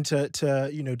like, I mean, to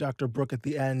Dr. Brooke at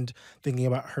the end, thinking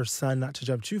about her son, not to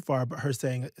jump too far, but her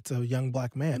saying it's a young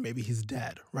Black man, maybe he's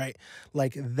dead, right?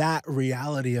 Like that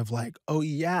reality of like, oh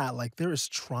yeah, like there is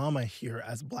trauma here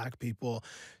as Black people.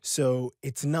 So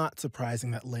it's not surprising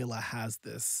that Layla has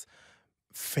this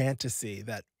fantasy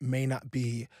that may not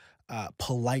be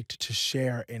polite to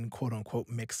share in quote unquote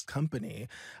mixed company,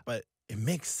 but it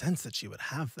makes sense that she would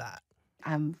have that.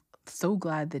 I'm so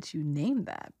glad that you named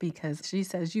that, because she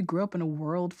says you grew up in a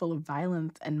world full of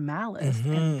violence and malice,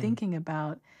 and thinking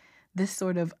about this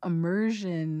sort of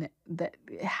immersion that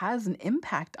has an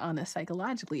impact on us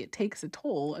psychologically. It takes a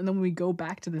toll. And then when we go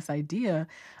back to this idea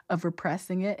of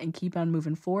repressing it and keep on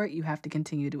moving forward, you have to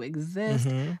continue to exist.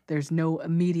 There's no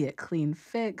immediate clean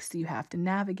fix. You have to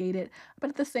navigate it.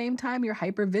 But at the same time, you're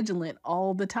hyper vigilant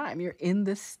all the time. You're in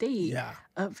this state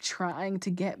of trying to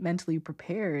get mentally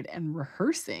prepared and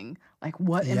rehearsing, like,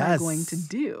 what am I going to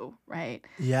do, right?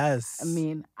 Yes. I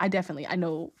mean, I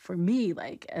know for me,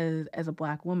 like, as a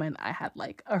Black woman, I had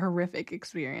like a horrific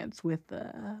experience with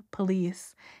the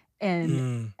police.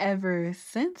 And ever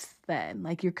since then,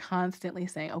 like, you're constantly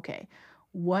saying, okay,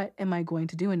 what am I going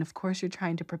to do? And of course, you're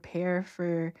trying to prepare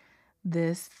for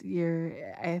this.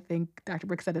 I think Dr.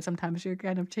 Brooks said it, sometimes you're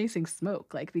kind of chasing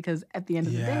smoke, like, because at the end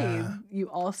of the day, you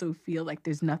also feel like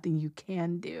there's nothing you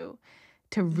can do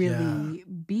to really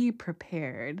be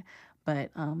prepared.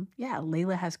 But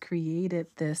Layla has created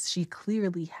this. She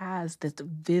clearly has this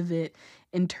vivid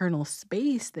internal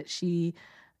space that she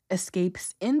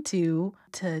escapes into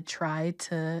to try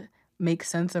to make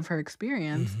sense of her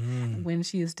experience when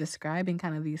she is describing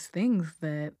kind of these things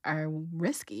that are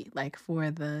risky, like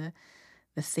for the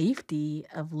safety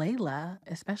of Layla,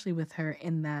 especially with her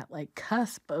in that like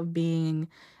cusp of being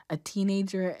a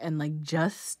teenager and like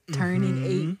just turning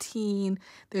 18.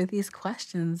 There are these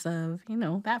questions of,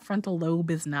 that frontal lobe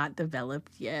is not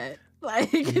developed yet.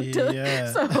 Like, so you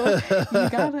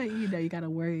gotta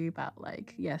worry about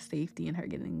like, safety and her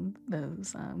getting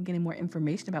those, getting more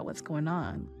information about what's going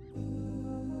on.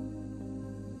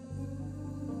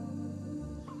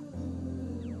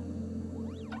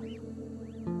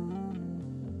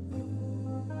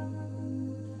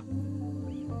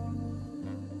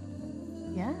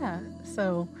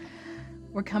 So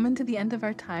we're coming to the end of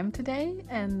our time today,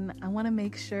 and I want to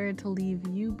make sure to leave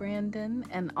you, Brandon,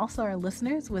 and also our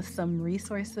listeners with some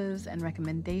resources and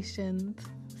recommendations.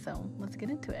 So let's get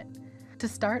into it. To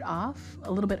start off,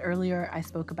 a little bit earlier, I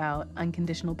spoke about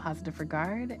unconditional positive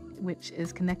regard, which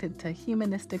is connected to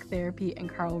humanistic therapy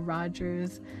and Carl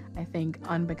Rogers. I think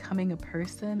on Becoming a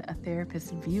Person, a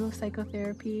therapist's view of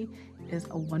psychotherapy is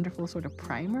a wonderful sort of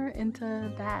primer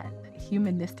into that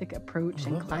humanistic approach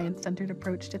and client-centered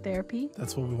approach to therapy.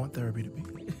 That's what we want therapy to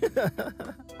be.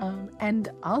 And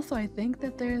also, I think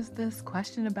that there's this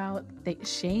question about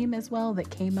shame as well that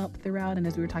came up throughout, and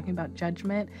as we were talking about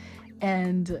judgment.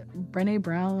 And Brene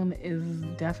Brown is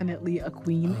definitely a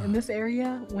queen in this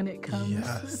area when it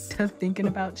comes to thinking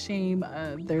about shame.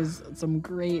 There's some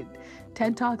great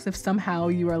TED Talks. If somehow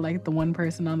you are like the one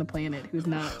person on the planet who's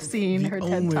not seen her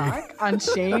TED Talk on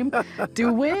shame,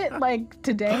 do it like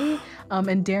today.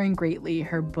 And Daring Greatly,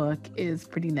 her book is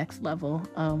pretty next level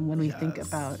when we think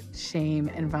about shame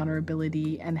and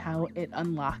vulnerability and how it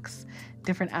unlocks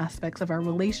different aspects of our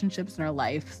relationships in our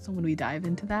life. So when we dive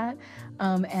into that,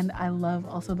 and I love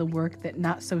also the work that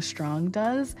Not So Strong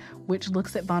does, which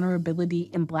looks at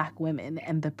vulnerability in Black women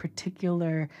and the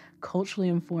particular culturally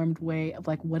informed way of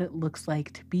like what it looks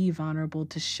like to be vulnerable,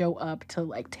 to show up, to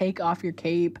like take off your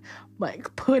cape,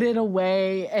 like put it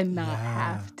away and not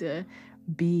have to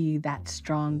be that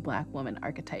strong Black woman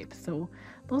archetype. So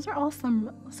those are all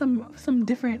some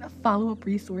different follow-up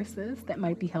resources that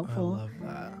might be helpful. I love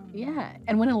that. Yeah.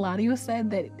 And when Eladio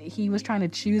said that he was trying to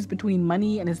choose between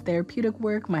money and his therapeutic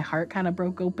work, my heart kind of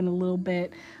broke open a little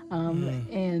bit.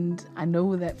 And I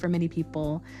know that for many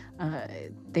people,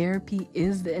 therapy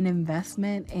is an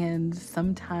investment, and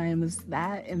sometimes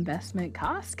that investment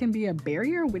cost can be a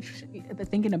barrier, which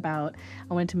thinking about,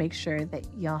 I wanted to make sure that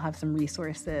y'all have some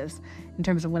resources in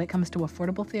terms of when it comes to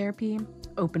affordable therapy.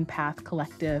 Open Path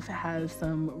Collective has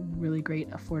some really great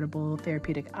affordable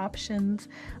therapeutic options,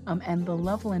 and the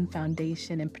Loveland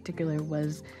Foundation in particular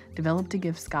was developed to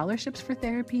give scholarships for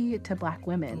therapy to Black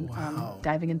women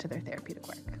diving into their therapeutic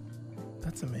work.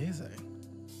 That's amazing.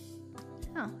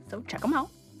 Yeah, so check them out.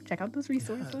 Check out those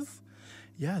resources.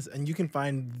 Yes, and you can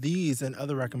find these and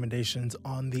other recommendations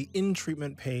on the In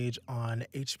Treatment page on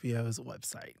HBO's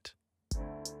website.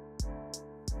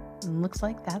 Looks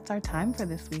like that's our time for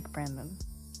this week, Brandon.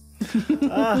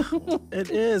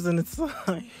 It is, and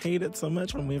I hate it so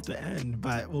much when we have to end,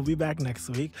 but we'll be back next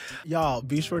week. Y'all,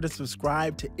 be sure to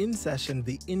subscribe to In Session,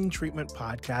 the In Treatment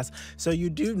podcast, so you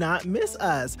do not miss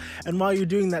us. And while you're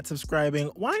doing that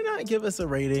subscribing, why not give us a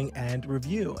rating and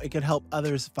review? It can help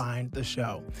others find the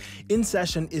show. In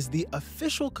Session is the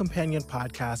official companion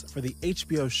podcast for the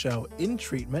HBO show In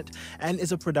Treatment and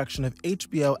is a production of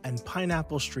HBO and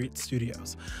Pineapple Street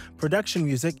Studios. Production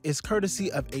music is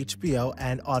courtesy of HBO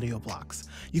and Audio Blocks.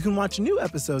 You can watch new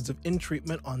episodes of In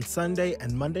Treatment on Sunday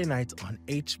and Monday nights on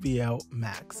HBO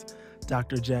Max.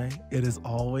 Dr. J, it is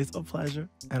always a pleasure,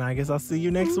 and I guess I'll see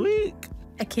you next week.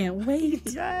 I can't wait.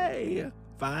 Yay.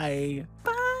 Bye.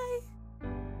 Bye.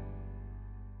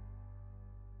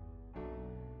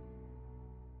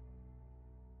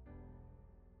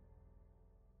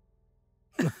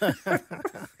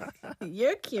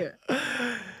 You're cute.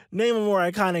 Name a more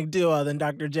iconic duo than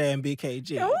Dr. J and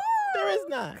BKG. Ooh. There is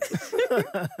not.